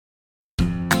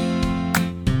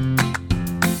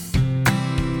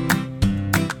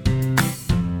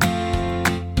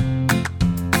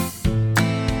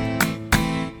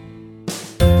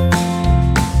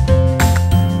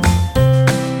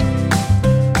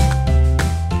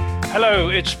Hello,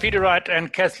 it's Peter Wright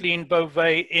and Kathleen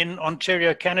Beauvais in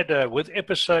Ontario, Canada, with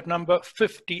episode number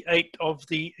 58 of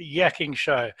the Yakking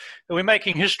Show. And we're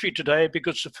making history today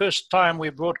because it's the first time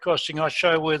we're broadcasting our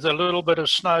show with a little bit of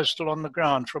snow still on the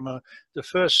ground from the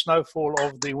first snowfall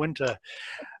of the winter.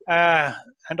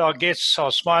 And our guests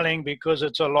are smiling because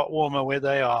it's a lot warmer where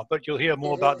they are, but you'll hear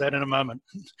more about that in a moment.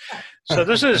 So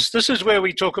this is where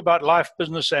we talk about life,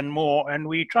 business, and more, and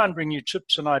we try and bring you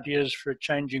tips and ideas for a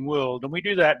changing world. And we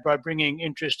do that by bringing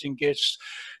interesting guests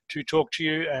to talk to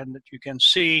you and that you can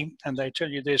see, and they tell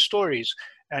you their stories.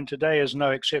 And today is no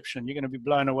exception. You're going to be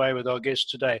blown away with our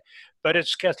guests today. But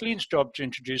it's Kathleen's job to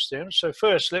introduce them. So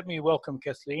first, let me welcome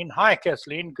Kathleen. Hi,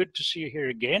 Kathleen. Good to see you here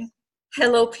again.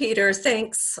 Hello, Peter.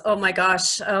 Thanks. Oh my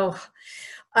gosh. Oh,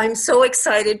 I'm so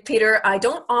excited, Peter. I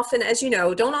don't often, as you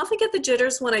know, get the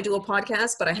jitters when I do a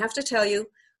podcast, but I have to tell you,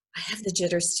 I have the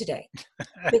jitters today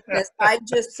because I'm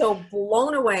just so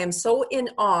blown away. I'm so in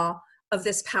awe of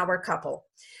this power couple.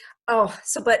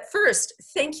 But first,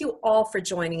 thank you all for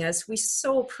joining us. We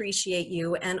so appreciate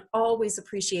you and always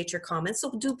appreciate your comments.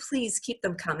 So do please keep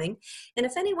them coming. And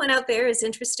if anyone out there is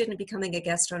interested in becoming a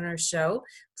guest on our show,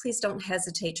 please don't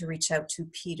hesitate to reach out to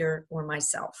Peter or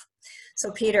myself. So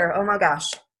Peter, oh my gosh,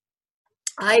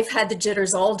 I've had the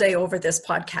jitters all day over this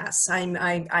podcast.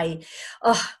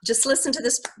 Just listen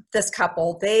to this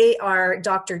couple. They are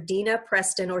Dr. DIna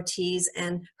Preston Ortiz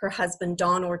and her husband,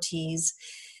 Don Ortiz.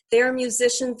 They are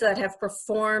musicians that have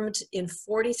performed in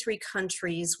 43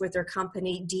 countries with their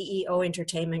company, DEO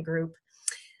Entertainment Group.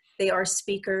 They are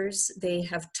speakers. They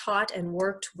have taught and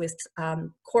worked with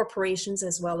corporations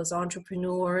as well as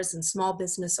entrepreneurs and small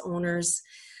business owners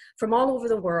from all over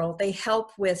the world. They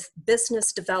help with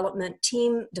business development,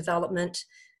 team development,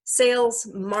 sales,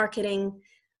 marketing.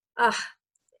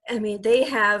 They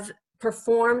have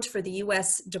performed for the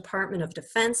U.S. Department of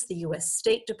Defense, the U.S.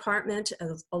 State Department,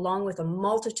 along with a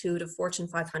multitude of Fortune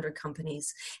 500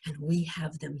 companies, and we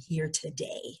have them here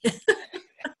today.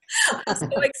 I'm so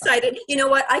excited. You know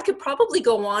what? I could probably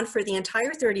go on for the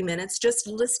entire 30 minutes just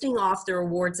listing off their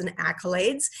awards and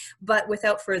accolades, but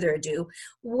without further ado,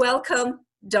 welcome,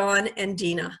 Don and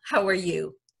DIna. How are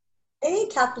you? Hey,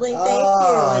 Kathleen, thank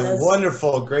you.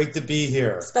 Wonderful. Great to be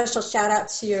here. Special shout out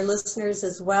to your listeners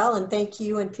as well. And thank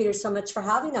you and Peter so much for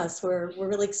having us. We're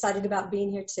really excited about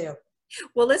being here too.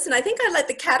 Well, listen, I think I let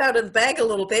the cat out of the bag a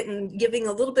little bit and giving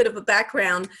a little bit of a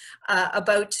background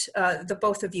about the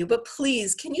both of you. But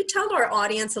please, can you tell our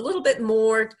audience a little bit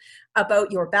more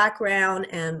about your background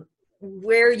and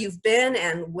where you've been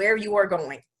and where you are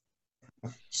going?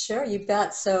 Sure, you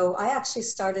bet. So I actually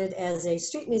started as a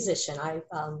street musician. I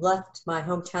left my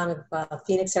hometown of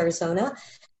Phoenix, Arizona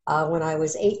when I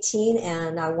was 18,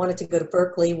 and I wanted to go to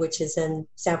Berkeley, which is in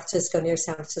San Francisco, near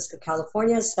San Francisco,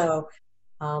 California. So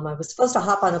I was supposed to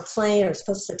hop on a plane, or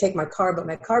supposed to take my car, but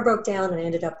my car broke down, and I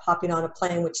ended up hopping on a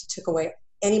plane, which took away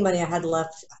any money I had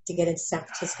left to get into San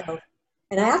Francisco.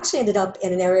 And I actually ended up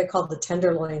in an area called the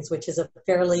Tenderloins, which is a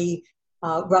fairly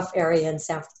rough area in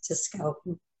San Francisco.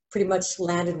 Pretty much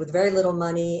landed with very little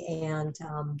money, and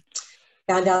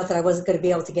found out that I wasn't going to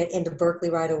be able to get into Berkeley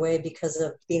right away because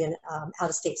of being an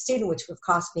out-of-state student, which would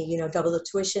cost me, double the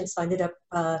tuition. So I ended up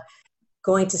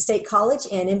going to State College,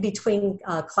 and in between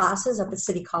classes up at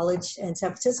City College in San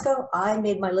Francisco, I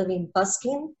made my living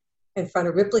busking in front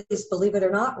of Ripley's, believe it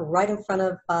or not, right in front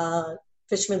of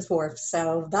Fisherman's Wharf.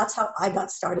 So that's how I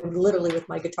got started, literally with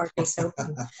my guitar case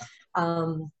open.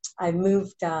 I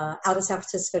moved out of San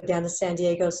Francisco down to San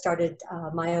Diego, started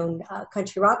my own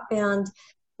country rock band.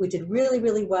 We did really,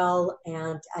 really well,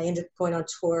 and I ended up going on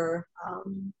tour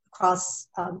across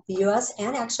the U.S.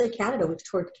 and actually Canada. We've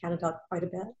toured Canada quite a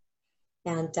bit.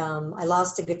 And I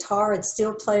lost a guitar and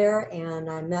steel player, and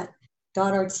I met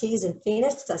Don Ortiz in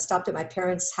Phoenix. I stopped at my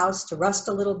parents' house to rest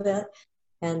a little bit,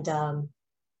 and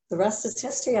the rest is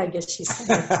history, I guess she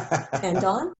said. And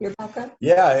Don, your background?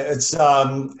 Yeah,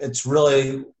 it's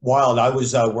really wild. I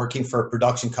was working for a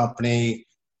production company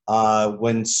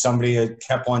when somebody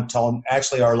kept on telling,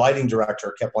 actually our lighting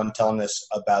director kept on telling us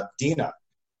about DIna.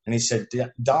 And he said,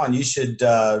 Don, you should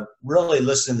really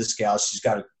listen to this gal. She's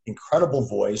got an incredible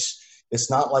voice. It's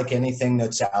not like anything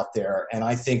that's out there. And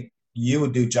I think you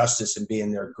would do justice in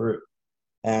being their group.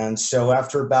 And so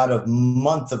after about a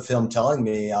month of him telling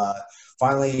me,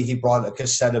 finally, he brought a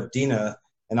cassette of DIna,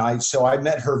 and I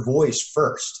met her voice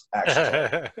first,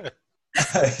 actually.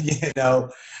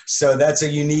 So that's a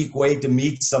unique way to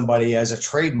meet somebody as a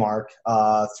trademark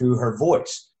through her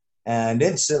voice. And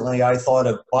instantly, I thought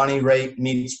of Bonnie Raitt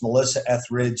meets Melissa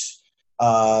Etheridge.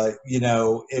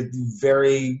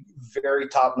 Very, very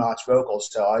top-notch vocals.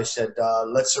 So I said,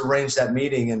 let's arrange that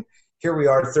meeting. And here we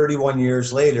are, 31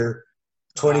 years later.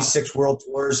 26 world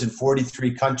tours in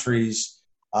 43 countries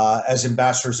as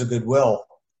ambassadors of Goodwill.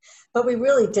 But we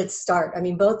really did start. I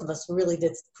mean, both of us really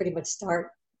did pretty much start,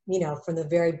 you know, from the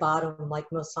very bottom, like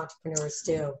most entrepreneurs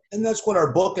do. And that's what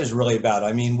our book is really about.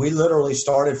 I mean, we literally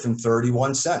started from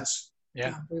 31 cents.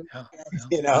 Yeah.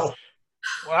 You know?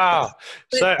 Wow.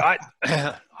 So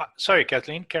sorry,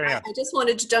 Kathleen, carry on. I just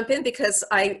wanted to jump in because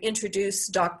I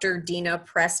introduced Dr. DIna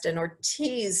Preston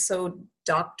Ortiz. So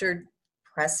Dr.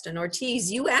 Preston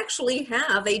Ortiz, you actually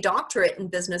have a doctorate in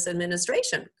business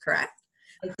administration, correct?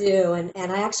 I do, and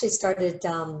I actually started,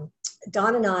 Don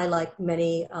and I, like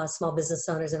many small business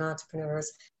owners and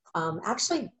entrepreneurs,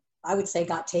 actually, I would say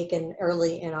got taken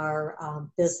early in our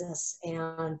business,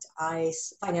 and I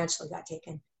financially got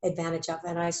taken advantage of,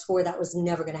 and I swore that was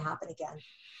never going to happen again.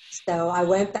 So I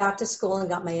went back to school and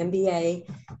got my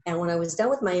MBA, and when I was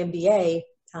done with my MBA,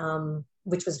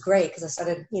 which was great because I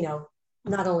started, you know,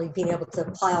 not only being able to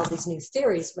apply all these new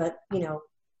theories, but, you know,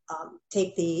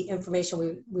 take the information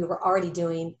we were already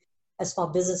doing as small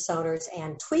business owners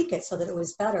and tweak it so that it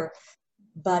was better.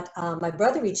 But my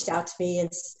brother reached out to me,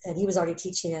 and he was already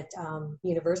teaching at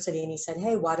university, and he said,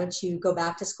 hey, why don't you go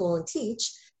back to school and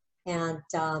teach, and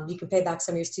you can pay back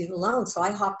some of your student loans. So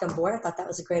I hopped on board. I thought that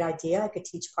was a great idea. I could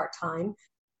teach part-time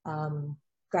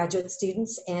graduate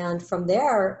students, and from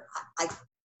there,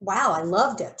 wow, I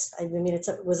loved it. I mean, it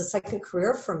was a second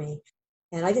career for me.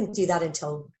 And I didn't do that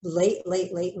until late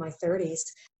in my 30s.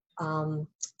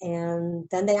 And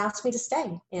then they asked me to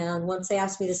stay. And once they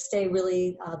asked me to stay,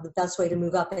 really the best way to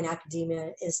move up in academia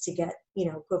is to get, you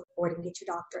know, go forward and get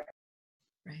your doctorate.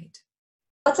 Right.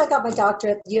 Once I got my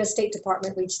doctorate, the U.S. State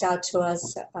Department reached out to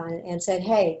us and said,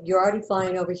 hey, you're already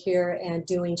flying over here and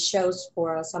doing shows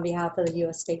for us on behalf of the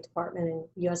U.S. State Department and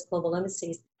U.S. global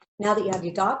embassies. Now that you have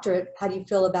your doctorate, how do you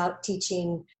feel about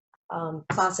teaching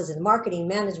classes in marketing,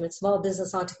 management, small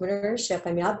business entrepreneurship?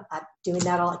 I mean, I'm doing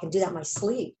that all. I can do that in my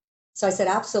sleep. So I said,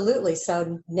 absolutely.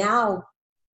 So now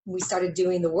we started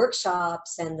doing the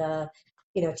workshops and the,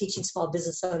 you know, teaching small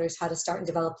business owners how to start and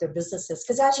develop their businesses.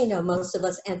 Because as you know, most of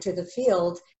us enter the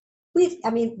field. We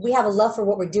have a love for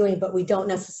what we're doing, but we don't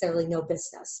necessarily know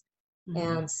business. Mm-hmm.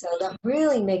 And so that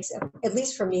really makes, at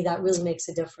least for me, that really makes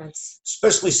a difference.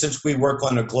 Especially since we work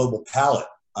on a global palette.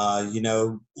 You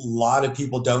know, a lot of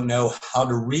people don't know how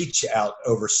to reach out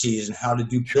overseas and how to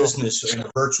do business in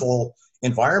a virtual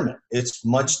environment. It's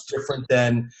much different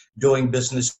than doing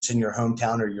business in your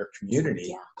hometown or your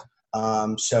community.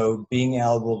 Yeah. So being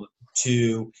able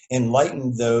to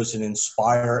enlighten those and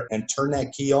inspire and turn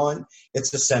that key on,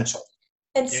 it's essential.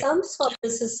 And some small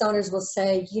business owners will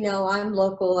say, you know, I'm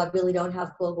local, I really don't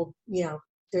have global, you know,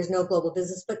 there's no global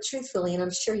business. But truthfully, and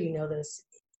I'm sure you know this,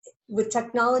 with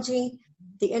technology,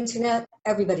 the internet,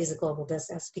 everybody's a global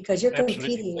business because you're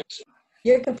competing.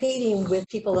 You're competing with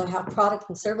people that have products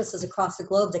and services across the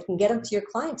globe that can get them to your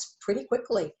clients pretty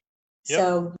quickly. Yep.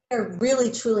 So we're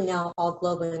really, truly now all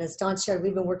global. And as Don shared,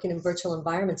 we've been working in virtual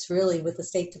environments really with the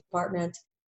State Department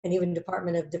and even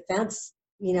Department of Defense,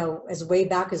 you know, as way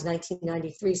back as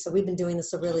 1993. So we've been doing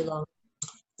this a really long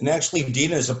time. And actually,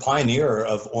 DIna is a pioneer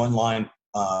of online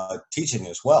teaching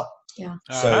as well. Yeah.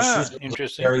 So she's one of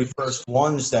the very first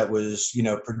ones that was, you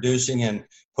know, producing and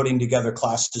putting together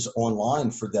classes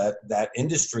online for that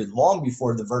industry long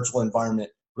before the virtual environment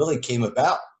really came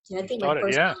about. Yeah, I think my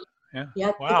first I think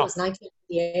it was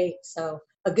 1988. So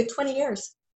a good 20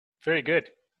 years. Very good.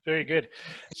 Very good.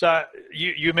 So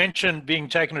you mentioned being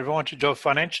taken advantage of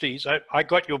financially. So I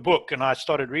got your book and I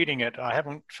started reading it. I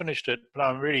haven't finished it, but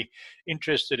I'm really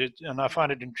interested in it and I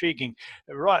find it intriguing.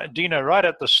 Right, DIna, right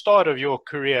at the start of your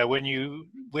career, when you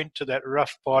went to that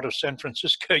rough part of San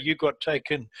Francisco, you got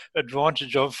taken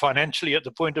advantage of financially at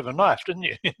the point of a knife, didn't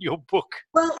you? In your book.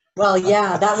 Well,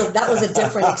 yeah, that was a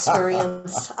different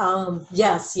experience.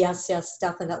 Yes,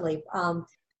 definitely.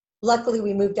 Luckily,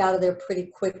 we moved out of there pretty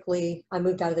quickly. I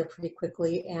moved out of there pretty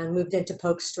quickly and moved into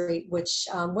Polk Street, which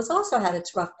was also had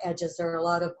its rough edges. There are a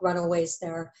lot of runaways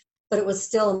there, but it was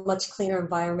still a much cleaner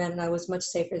environment, and I was much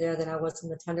safer there than I was in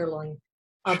the Tenderloin.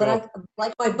 Sure. But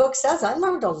like my book says, I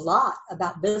learned a lot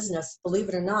about business, believe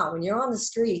it or not. When you're on the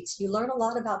streets, you learn a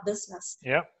lot about business.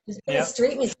 Yeah. As a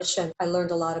street musician, I learned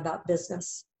a lot about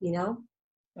business, you know?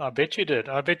 I bet you did.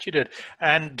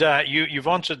 And you've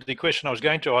answered the question I was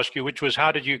going to ask you, which was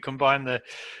how did you combine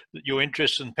your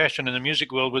interest and passion in the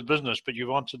music world with business? But you've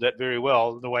answered that very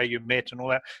well, the way you met and all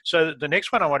that. So the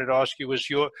next one I wanted to ask you was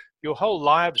your whole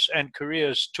lives and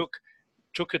careers took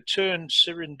a turn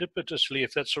serendipitously,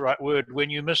 if that's the right word, when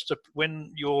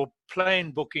your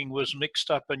plane booking was mixed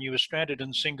up and you were stranded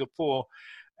in Singapore.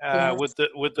 Yes.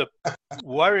 with the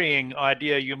worrying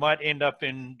idea you might end up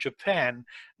in Japan,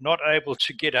 not able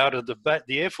to get out of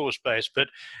the Air Force base, but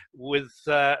with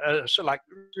so like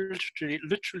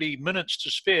literally minutes to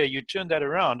spare, you turned that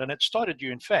around, and it started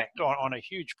you, in fact, on a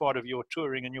huge part of your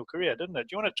touring and your career, didn't it?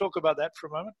 Do you want to talk about that for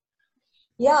a moment?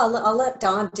 Yeah, I'll let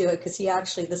Don do it because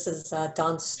this is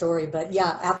Don's story. But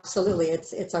yeah, absolutely.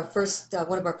 It's our first,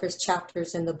 one of our first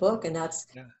chapters in the book, and that's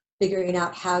figuring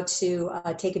out how to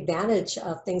take advantage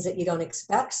of things that you don't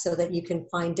expect so that you can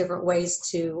find different ways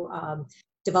to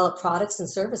develop products and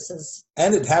services.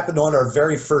 And it happened on our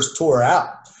very first tour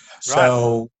out. Right.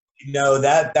 So,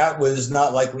 that was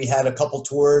not like we had a couple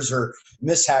tours or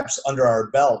mishaps under our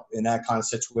belt in that kind of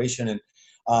situation. And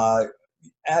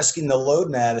asking the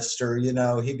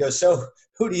loadmaster, he goes, "So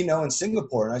who do you know in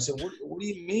Singapore?" And I said, what do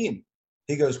you mean?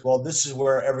 He goes, "Well, this is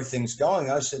where everything's going."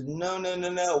 I said,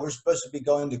 No. We're supposed to be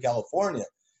going to California.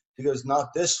 He goes,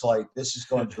 "Not this flight. This is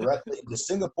going directly to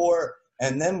Singapore.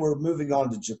 And then we're moving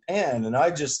on to Japan." And I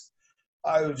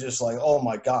was just like, oh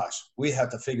my gosh, we have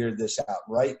to figure this out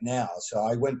right now. So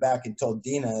I went back and told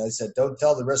DIna, I said, "Don't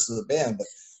tell the rest of the band, but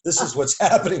this is what's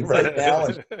happening right now.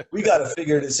 And we got to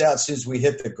figure this out as soon as we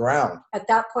hit the ground." At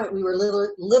that point, we were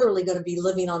literally going to be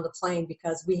living on the plane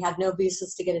because we had no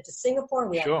visas to get into Singapore.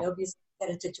 And we had no visas to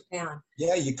get into Japan.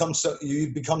 Yeah,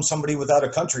 you become somebody without a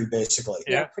country, basically.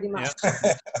 Yeah, pretty much.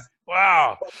 Yeah.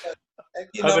 Wow.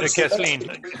 Over to Kathleen.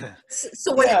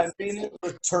 Being able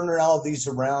to turn all these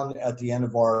around at the end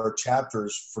of our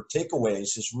chapters for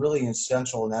takeaways is really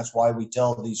essential, and that's why we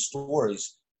tell these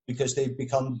stories, because they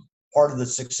become part of the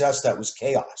success that was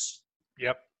chaos.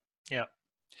 Yep.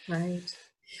 Right.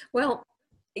 Well,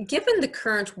 given the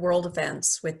current world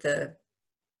events with the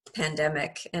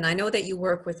pandemic, and I know that you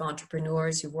work with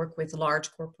entrepreneurs, you work with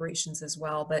large corporations as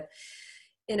well, but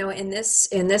in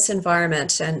this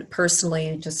environment, and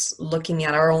personally just looking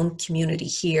at our own community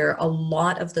here, a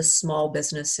lot of the small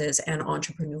businesses and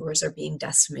entrepreneurs are being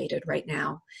decimated right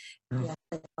now. Yeah,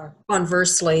 they are.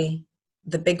 Conversely,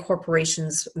 the big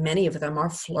corporations, many of them are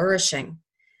flourishing.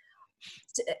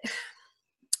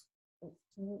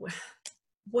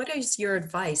 What is your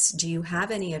advice? Do you have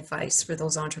any advice for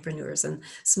those entrepreneurs and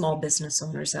small business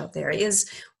owners out there?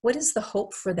 What is the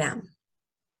hope for them?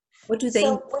 What do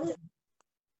they?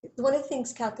 One of the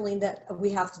things, Kathleen, that we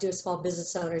have to do as small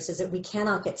business owners is that we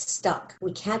cannot get stuck.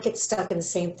 We can't get stuck in the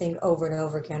same thing over and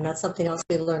over again. That's something else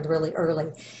we learned really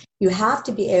early. You have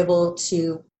to be able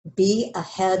to be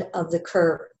ahead of the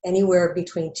curve anywhere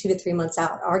between 2 to 3 months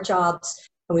out. Our jobs,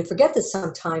 and we forget this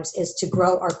sometimes, is to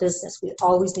grow our business. We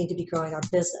always need to be growing our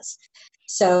business.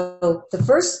 So the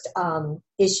first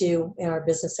issue in our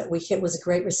business that we hit was a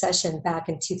Great Recession back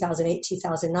in 2008,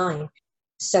 2009.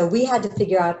 So we had to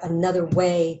figure out another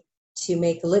way to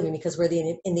make a living because we're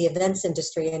in the events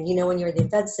industry. And when you're in the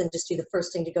events industry, the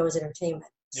first thing to go is entertainment.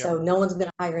 Yep. So no one's going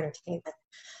to hire entertainment.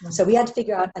 Mm-hmm. So we had to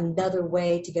figure out another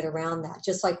way to get around that,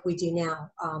 just like we do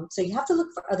now. So you have to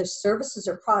look for other services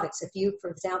or products. For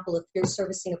example, if you're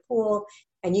servicing a pool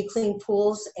and you clean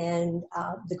pools and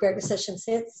the Great Recession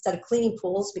hits, instead of cleaning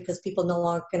pools because people no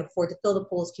longer can afford to fill the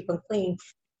pools, keep them clean,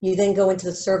 you then go into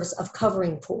the service of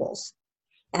covering pools.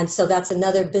 And so that's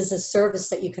another business service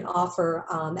that you can offer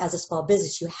as a small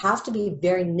business. You have to be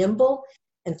very nimble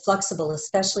and flexible,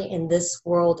 especially in this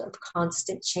world of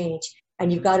constant change. And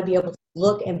you've got to be able to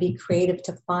look and be creative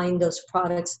to find those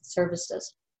products and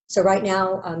services. So right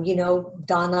now,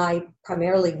 Don and I,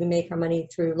 primarily, we make our money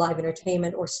through live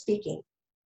entertainment or speaking.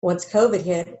 Once COVID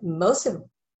hit,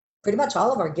 pretty much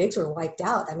all of our gigs were wiped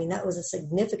out. I mean, that was a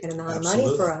significant amount of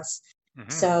money for us. Mm-hmm.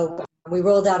 So we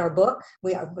rolled out our book.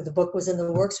 The book was in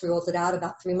the works. We rolled it out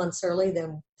about 3 months early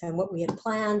than what we had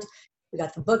planned. We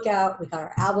got the book out. We got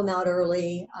our album out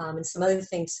early, and some other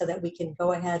things so that we can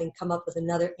go ahead and come up with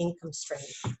another income stream.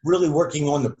 Really working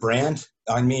on the brand.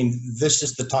 I mean, this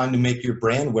is the time to make your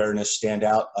brand awareness stand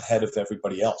out ahead of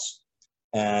everybody else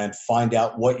and find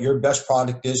out what your best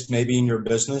product is maybe in your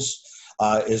business.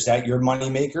 Is that your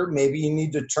moneymaker? Maybe you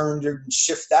need to turn your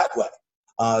shift that way.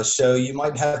 So you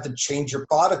might have to change your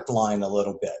product line a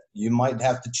little bit. You might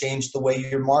have to change the way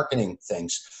you're marketing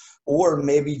things, or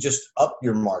maybe just up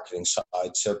your marketing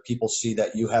side so people see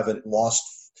that you haven't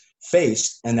lost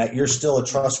face and that you're still a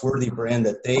trustworthy brand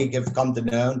that they have come to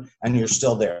know and you're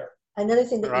still there. Another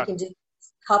thing that you can do is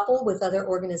couple with other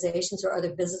organizations or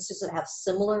other businesses that have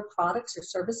similar products or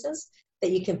services that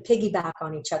you can piggyback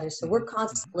on each other. So we're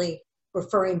constantly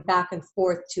referring back and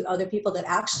forth to other people that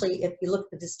actually, if you look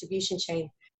at the distribution chain,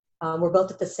 we're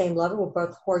both at the same level. We're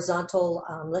both horizontal,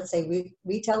 let's say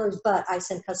retailers, but I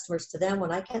send customers to them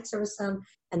when I can't service them,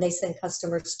 and they send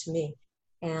customers to me.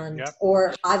 and Yep.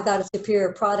 or I've got a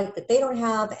superior product that they don't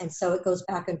have, and so it goes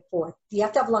back and forth. You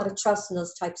have to have a lot of trust in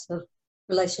those types of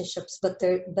relationships, but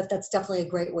that's definitely a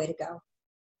great way to go.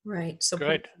 Right. So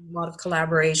Great. a lot of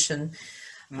collaboration.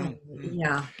 Yeah,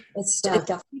 Yeah,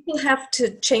 definitely. people have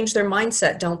to change their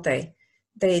mindset, don't they?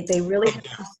 They really have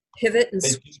to pivot and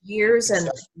switch gears and.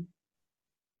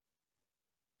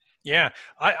 Yeah,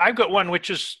 I've got one which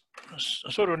is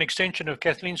sort of an extension of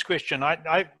Kathleen's question.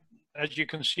 I, as you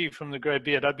can see from the grey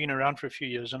beard, I've been around for a few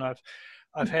years, and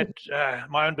I've had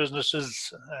my own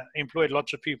businesses, employed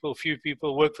lots of people, few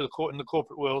people, worked for in the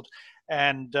corporate world,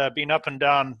 and been up and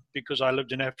down because I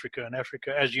lived in Africa. And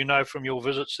Africa, as you know from your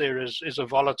visits there, is a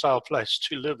volatile place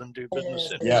to live and do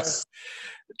business in. Yes.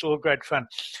 It's all great fun.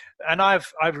 And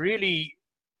I've really,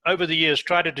 over the years,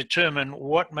 tried to determine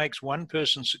what makes one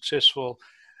person successful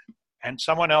and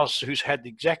someone else who's had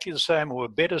exactly the same or a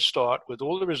better start with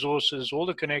all the resources, all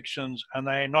the connections, and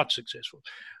they're not successful.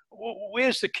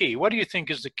 Where's the key? What do you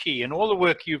think is the key? In all the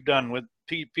work you've done with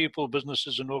people,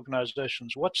 businesses, and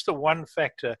organizations, what's the one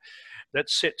factor that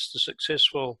sets the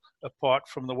successful apart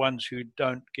from the ones who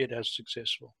don't get as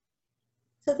successful?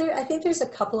 So I think there's a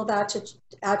couple of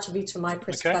attributes from my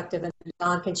perspective, and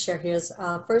Don can share his.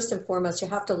 First and foremost, you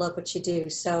have to love what you do.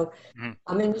 So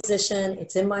I'm a musician.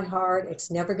 It's in my heart.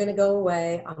 It's never going to go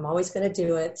away. I'm always going to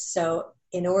do it. So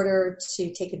in order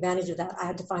to take advantage of that, I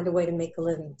had to find a way to make a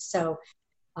living. So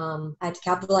I had to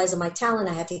capitalize on my talent.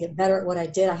 I had to get better at what I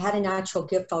did. I had a natural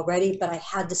gift already, but I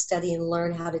had to study and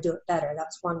learn how to do it better.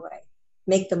 That's one way.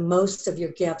 Make the most of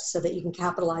your gifts so that you can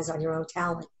capitalize on your own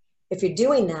talent. If you're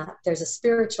doing that, there's a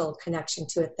spiritual connection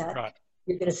to it that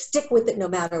you're going to stick with it no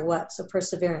matter what. So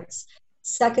perseverance.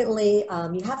 Secondly,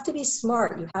 you have to be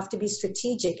smart. You have to be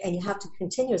strategic, and you have to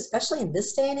continue, especially in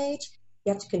this day and age,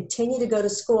 you have to continue to go to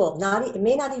school. It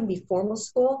may not even be formal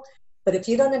school, but if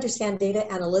you don't understand data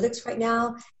analytics right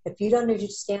now, if you don't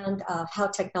understand how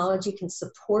technology can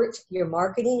support your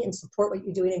marketing and support what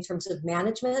you're doing in terms of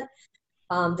management,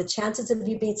 the chances of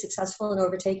you being successful and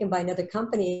overtaken by another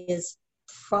company is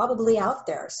probably out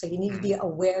there. So you need to be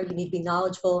aware, you need to be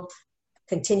knowledgeable,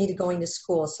 continue to going to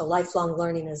school. So lifelong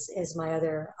learning is my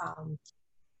other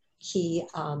key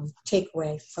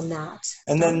takeaway from that.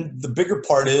 And then the bigger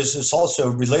part is it's also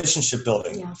relationship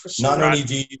building. Yeah, for sure. Not only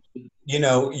do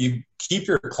you keep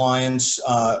your clients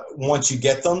once you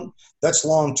get them, that's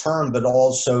long term, but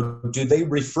also do they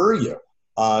refer you?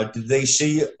 Do they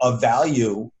see a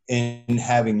value in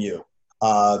having you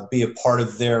be a part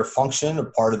of their function, a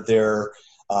part of their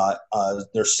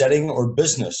setting or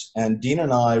business? And DIna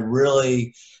and I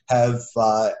really have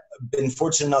been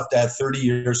fortunate enough to have 30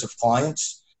 years of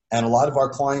clients. And a lot of our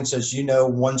clients, as you know,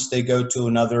 once they go to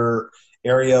another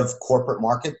area of corporate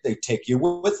market, they take you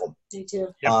with them. They do.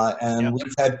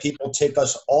 We've had people take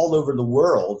us all over the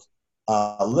world,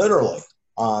 literally.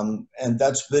 And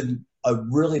that's been a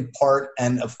really part.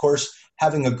 And of course,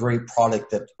 having a great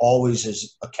product that always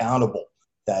is accountable,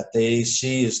 that they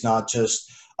see is not just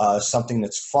something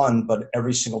that's fun, but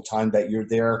every single time that you're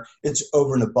there, it's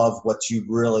over and above what you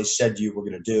really said you were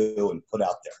going to do and put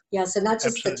out there. Yeah, so not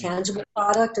just the tangible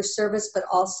product or service, but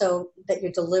also that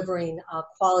you're delivering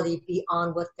quality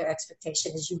beyond what their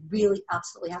expectation is. You really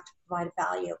absolutely have to provide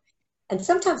value. And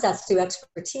sometimes that's through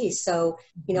expertise. So,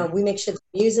 we make sure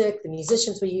the music, the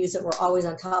musicians we use, that we're always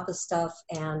on top of stuff,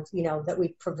 and, that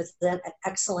we present an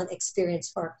excellent experience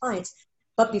for our clients.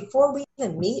 But before we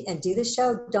even meet and do the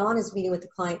show, Don is meeting with the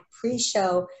client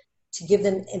pre-show to give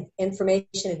them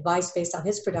information, advice based on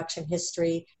his production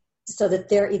history so that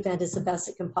their event is the best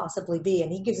it can possibly be.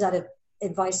 And he gives that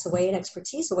advice away and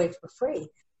expertise away for free.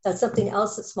 That's something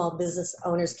else that small business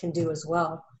owners can do as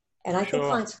well. And I think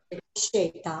clients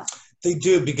appreciate that. They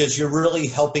do, because you're really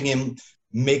helping him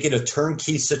make it a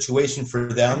turnkey situation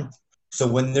for them. So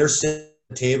when they're sitting at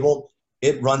the table,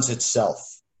 it runs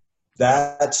itself.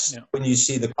 That's when you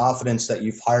see the confidence that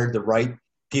you've hired the right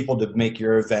people to make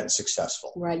your event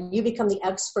successful. Right. You become the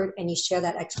expert and you share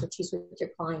that expertise with your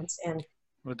clients. And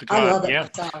I love it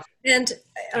myself. And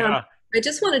I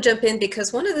just want to jump in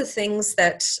because one of the things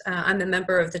that I'm a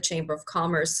member of the Chamber of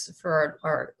Commerce for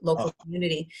our local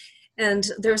community. And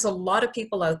there's a lot of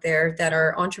people out there that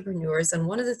are entrepreneurs. And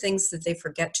one of the things that they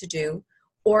forget to do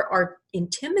or are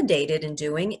intimidated in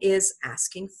doing is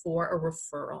asking for a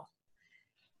referral.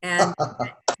 And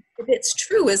it's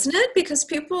true, isn't it? Because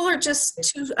people are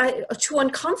just too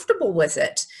uncomfortable with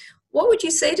it. What would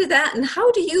you say to that? And how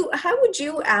would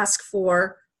you ask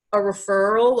for a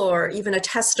referral or even a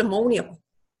testimonial?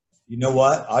 You know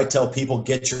what? I tell people,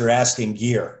 get your ass in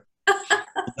gear.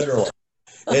 Literally.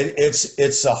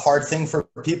 It's a hard thing for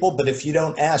people, but if you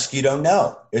don't ask, you don't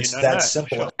know. It's that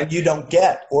simple. Sure. And you don't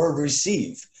get or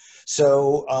receive.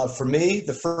 So for me,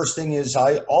 the first thing is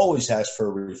I always ask for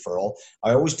a referral.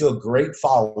 I always do a great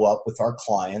follow-up with our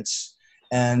clients.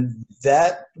 And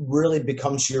that really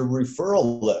becomes your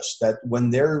referral list, that when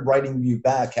they're writing you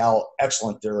back how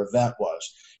excellent their event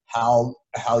was, how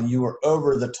you were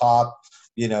over the top,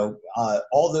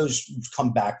 all those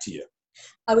come back to you.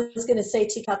 I was going to say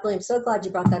to you, Kathleen, I'm so glad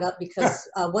you brought that up, because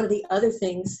one of the other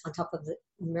things, on top of the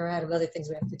myriad of other things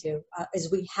we have to do,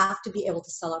 is we have to be able to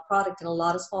sell our product. And a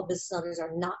lot of small business owners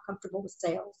are not comfortable with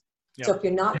sales. Yep. So if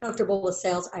you're not comfortable with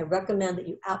sales, I recommend that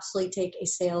you absolutely take a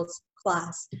sales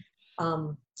class,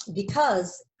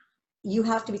 because you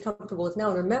have to be comfortable with no.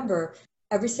 And remember,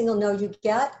 every single no you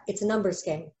get, it's a numbers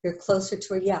game. You're closer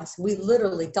to a yes. We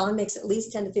literally, Dawn makes at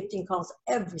least 10 to 15 calls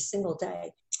every single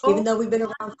day, even though we've been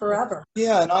around forever.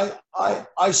 Yeah, and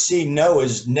I see no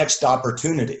as next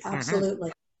opportunity.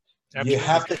 Absolutely. You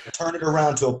have to turn it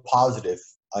around to a positive.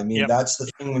 I mean, that's the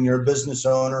thing when you're a business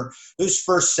owner. Those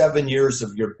first 7 years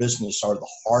of your business are the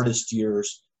hardest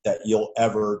years that you'll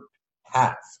ever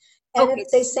have. And if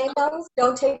they say no,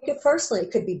 don't take it personally.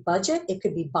 It could be budget. It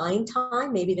could be buying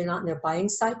time. Maybe they're not in their buying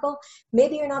cycle.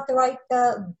 Maybe you're not the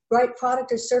right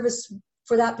product or service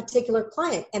for that particular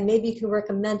client. And maybe you can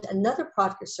recommend another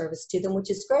product or service to them, which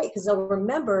is great, because they'll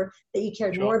remember that you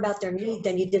cared more about their need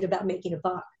than you did about making a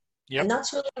buck. Yep. And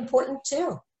that's really important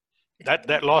too.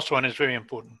 That last one is very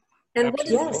important. And what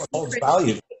is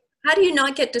value? How do you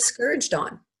not get discouraged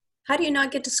on? How do you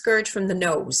not get discouraged from the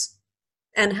no's?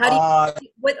 And how do you,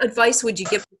 what advice would you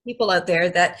give people out there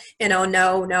that,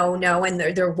 no, and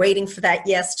they're waiting for that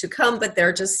yes to come, but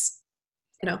they're just,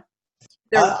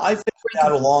 I figured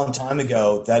out a long time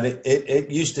ago that it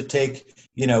used to take,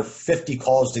 50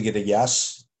 calls to get a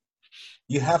yes.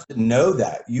 You have to know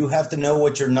that. You have to know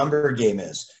what your number game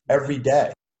is every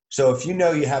day. So if you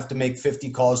know you have to make 50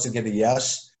 calls to get a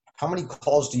yes, how many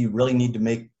calls do you really need to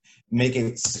make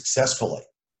it successfully?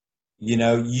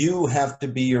 You have to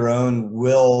be your own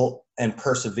will and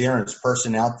perseverance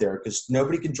person out there, because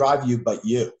nobody can drive you but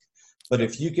you. But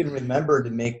if you can remember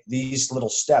to make these little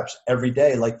steps every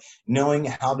day, like knowing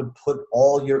how to put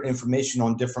all your information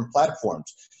on different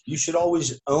platforms, you should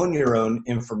always own your own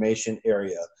information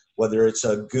area, whether it's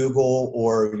a Google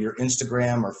or your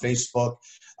Instagram or Facebook,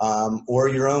 or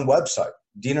your own website.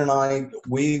 DIna and I,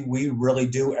 we really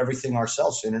do everything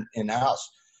ourselves in-house.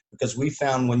 Because we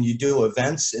found when you do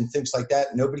events and things like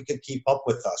that, nobody could keep up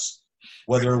with us.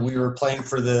 Whether we were playing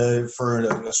for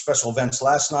special events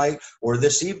last night or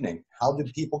this evening, how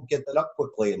did people get that up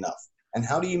quickly enough? And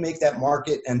how do you make that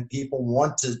market and people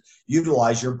want to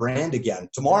utilize your brand again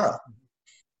tomorrow?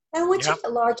 And once you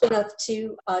get large enough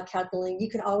too, Kathleen, you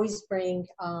can always bring,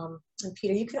 and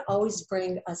Peter, you can always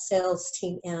bring a sales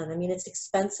team in. I mean, it's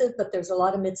expensive, but there's a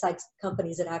lot of mid-sized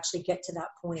companies that actually get to that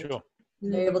point. Sure.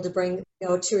 They're able to bring,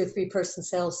 a 2 or 3 person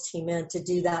sales team in to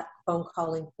do that phone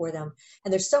calling for them.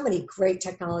 And there's so many great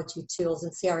technology tools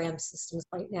and CRM systems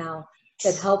right now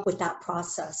that help with that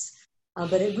process.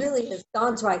 But it really is,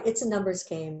 Don's right, it's a numbers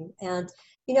game. And,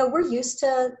 we're used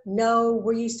to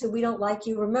we don't like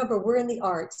you. Remember, we're in the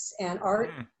arts, and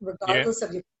art, regardless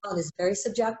of your tone, is very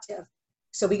subjective.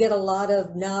 So we get a lot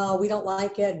of, no, we don't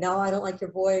like it. No, I don't like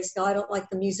your voice. No, I don't like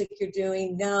the music you're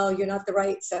doing. No, you're not the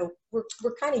right. So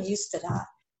we're kind of used to that.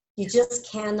 You just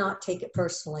cannot take it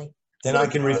personally. Then I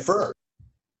can refer.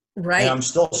 Right. And I'm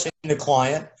still seeing the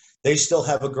client. They still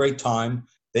have a great time.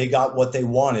 They got what they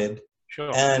wanted.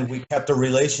 Sure. And we kept a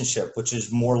relationship, which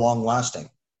is more long lasting.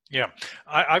 Yeah,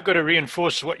 I've got to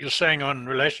reinforce what you're saying on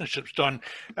relationships, Don.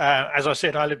 As I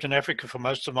said, I lived in Africa for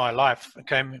most of my life. I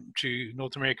came to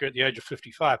North America at the age of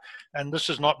 55. And this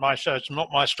is not my show. It's not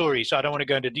my story, so I don't want to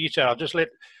go into detail. Just let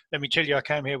me tell you, I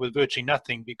came here with virtually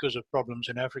nothing because of problems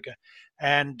in Africa.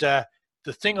 And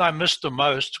the thing I missed the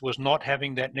most was not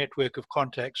having that network of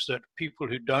contacts that people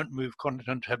who don't move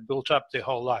continent have built up their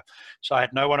whole life. So I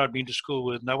had no one I'd been to school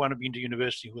with, no one I'd been to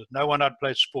university with, no one I'd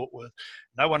played sport with,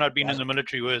 no one I'd been in the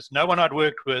military with, no one I'd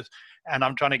worked with, and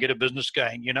I'm trying to get a business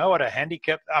going. You know what a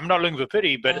handicap? I'm not looking for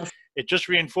pity, but it's just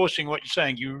reinforcing what you're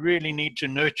saying. You really need to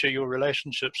nurture your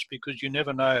relationships, because you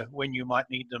never know when you might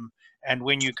need them and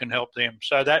when you can help them.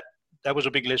 So that was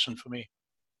a big lesson for me.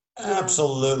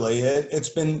 Absolutely. It's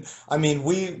been,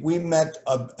 we met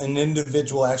an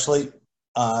individual actually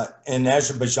in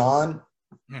Azerbaijan.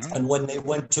 Mm-hmm. And when they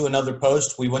went to another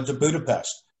post, we went to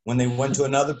Budapest. When they went to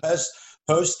another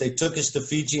post, they took us to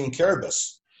Fiji and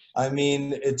Kiribati.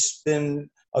 It's been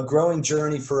a growing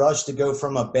journey for us to go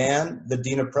from a band, the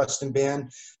DIna Preston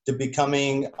Band, to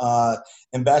becoming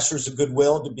ambassadors of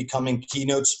Goodwill, to becoming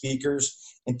keynote speakers,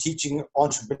 and teaching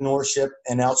entrepreneurship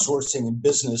and outsourcing and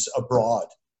business abroad.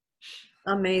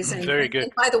 Amazing. Very good.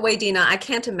 And by the way, DIna, I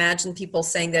can't imagine people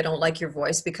saying they don't like your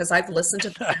voice, because I've listened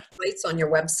to the templates on your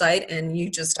website and you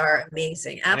just are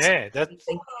amazing. Absolutely. Yeah, that's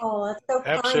Oh, that's so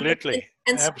kind. absolutely.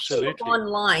 And especially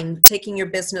online, taking your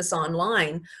business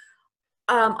online.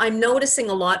 I'm noticing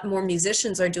a lot more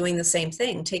musicians are doing the same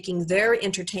thing, taking their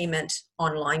entertainment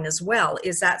online as well.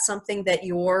 Is that something that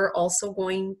you're also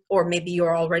going, or maybe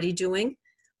you're already doing?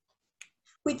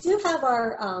 We do have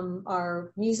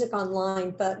our music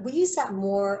online, but we use that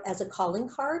more as a calling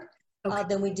card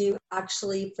than we do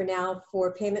actually for now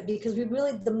for payment, because we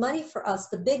really, the money for us,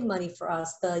 the big money for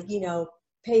us, the, you know,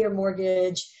 pay your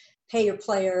mortgage, pay your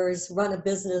players, run a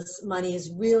business money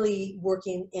is really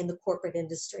working in the corporate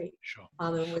industry. Sure.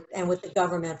 And with the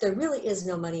government. There really is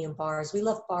no money in bars. We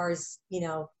left bars, you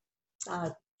know,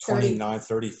 29,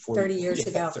 30, 40, 30 years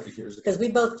ago. 30 years ago. Because we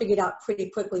both figured out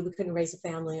pretty quickly we couldn't raise a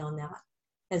family on that.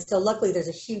 And so luckily there's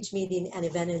a huge meeting and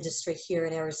event industry here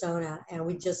in Arizona. And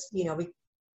we just, you know, we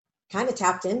kind of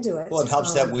tapped into it. Well, it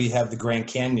helps that we have the Grand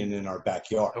Canyon in our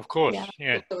backyard. Of course,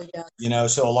 Yeah. It really does. You know,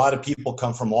 so a lot of people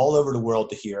come from all over the world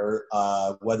to here,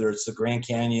 whether it's the Grand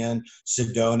Canyon,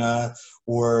 Sedona,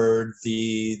 or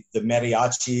the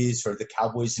mariachis or the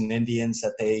cowboys and Indians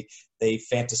that they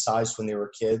fantasized when they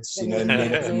were kids, you know,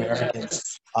 Native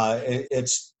Americans.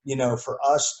 It's, you know, for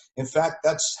us, in fact,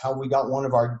 that's how we got one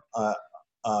of our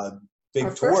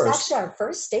big tours. Our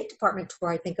first State Department tour,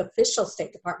 I think official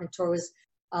State Department tour, was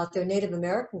their Native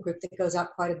American group that goes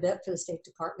out quite a bit for the State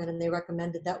Department, and they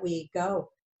recommended that we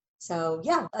go. So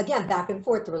yeah, again, back and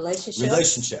forth, the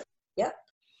relationship. Yep,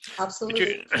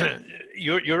 absolutely.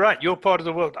 You're right. You're part of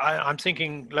the world. I'm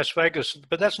thinking Las Vegas,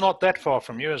 but that's not that far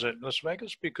from you, is it? Las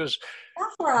Vegas, because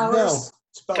About 4 hours. No,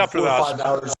 it's about 4 or 5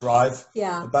 hours drive.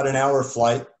 Yeah. About an hour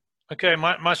flight. okay,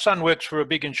 my son works for a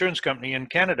big insurance company in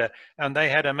Canada, and they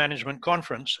had a management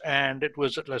conference, and it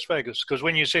was at Las Vegas. Because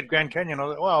when you said Grand Canyon,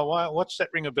 I thought, well, what's that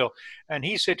ring a bell? And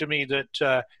he said to me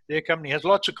that their company has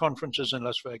lots of conferences in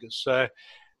Las Vegas. So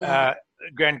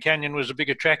Grand Canyon was a big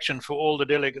attraction for all the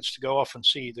delegates to go off and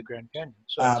see the Grand Canyon.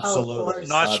 So Absolutely.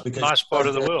 nice part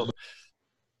of the world.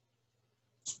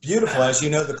 It's beautiful. As you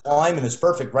know, the climate is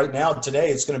perfect. Right now, today,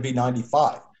 it's going to be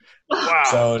 95. Wow,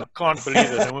 So, I can't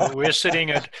believe it. And we're sitting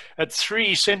at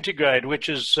 3 centigrade, which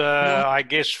is, I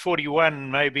guess,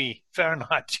 41 maybe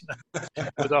Fahrenheit, you know,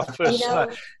 with our first snow.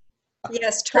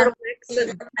 Yes, turtlenecks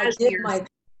and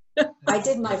I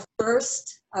did my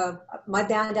first, my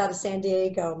band out of San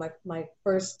Diego, my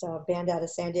first band out of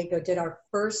San Diego did our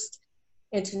first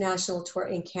international tour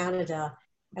in Canada.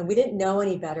 And we didn't know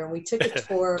any better. And we took a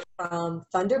tour from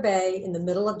Thunder Bay in the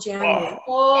middle of January.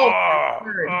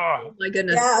 Oh my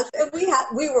goodness. Yes, and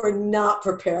we were not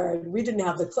prepared. We didn't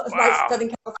have the clothes. Wow.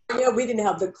 Southern California, we didn't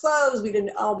have the clothes. We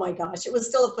didn't, oh my gosh. It was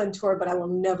still a fun tour, but I will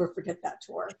never forget that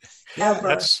tour.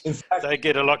 Ever. in fact, They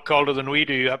get a lot colder than we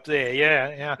do up there.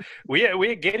 Yeah.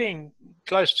 We're getting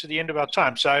close to the end of our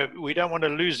time, so we don't want to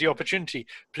lose the opportunity.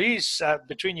 Please,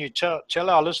 between you, tell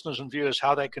our listeners and viewers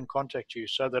how they can contact you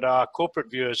so that our corporate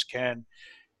viewers can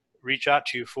reach out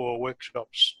to you for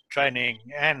workshops, training,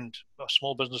 and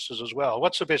small businesses as well.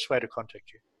 What's the best way to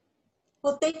contact you?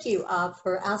 Well, thank you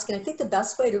for asking. I think the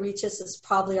best way to reach us is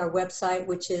probably our website,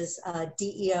 which is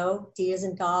DEO, D as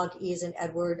in dog, E as in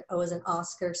Edward, O as in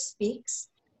Oscar,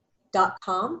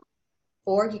 speaks.com.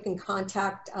 Or you can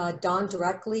contact Don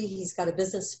directly. He's got a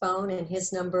business phone, and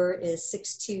his number is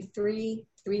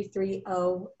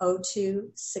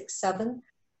 623-330-0267.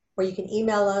 Or you can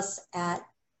email us at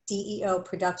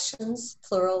deoproductions,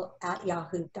 plural,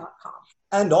 @yahoo.com.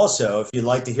 and also, if you'd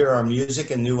like to hear our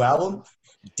music and new album,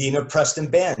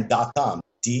 DinaPrestonBand.com.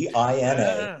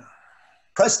 DINA.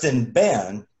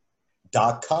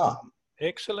 PrestonBand.com.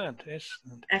 Excellent.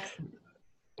 Excellent.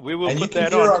 We will And put you can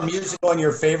that hear on. our music on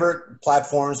your favorite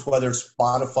platforms, whether it's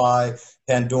Spotify,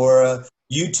 Pandora,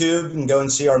 YouTube. You can go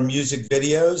and see our music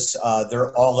videos.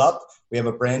 They're all up. We have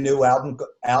a brand new album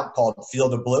out called Feel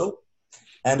the Blue.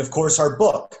 And of course, our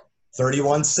book,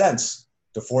 31 Cents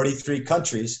to 43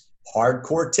 Countries,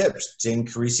 Hardcore Tips to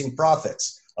Increasing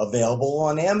Profits, available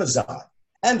on Amazon,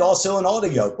 and also an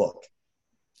audio book.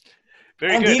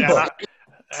 Very and good. ebook.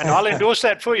 And I'll endorse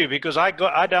that for you, because I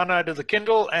downloaded the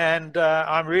Kindle, and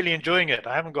I'm really enjoying it.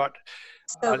 I haven't got,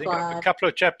 So I think, glad. a couple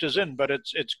of chapters in, but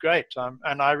it's great.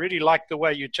 And I really like the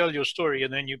way you tell your story,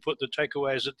 and then you put the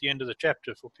takeaways at the end of the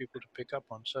chapter for people to pick up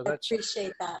on. So I that's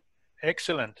appreciate that.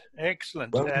 excellent.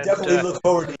 Well, we And, definitely look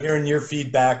forward to hearing your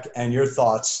feedback and your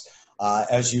thoughts.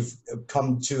 as you've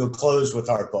come to a close with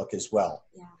our book as well.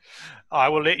 Yeah. I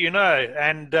will let you know.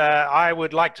 And I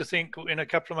would like to think in a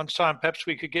couple of months' time, perhaps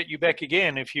we could get you back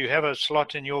again if you have a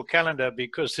slot in your calendar,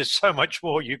 because there's so much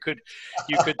more you could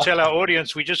tell our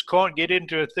audience. We just can't get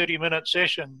into a 30-minute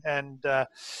session. And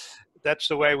that's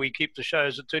the way we keep the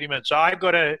shows at 30 minutes.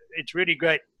 So it's really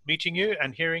great meeting you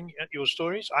and hearing your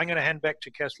stories. I'm going to hand back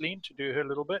to Kathleen to do her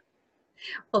little bit.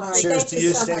 Well, Cheers to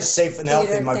you. Stay safe and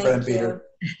healthy, my friend Peter.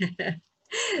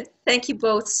 Thank you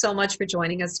both so much for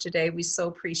joining us today. We so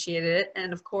appreciate it.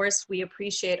 And of course, we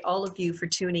appreciate all of you for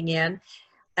tuning in.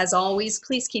 As always,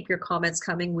 please keep your comments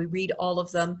coming. We read all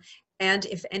of them. And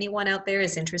if anyone out there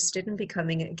is interested in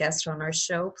becoming a guest on our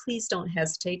show, please don't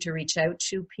hesitate to reach out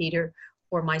to Peter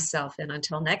or myself. And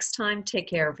until next time, take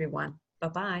care, everyone.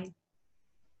 Bye-bye.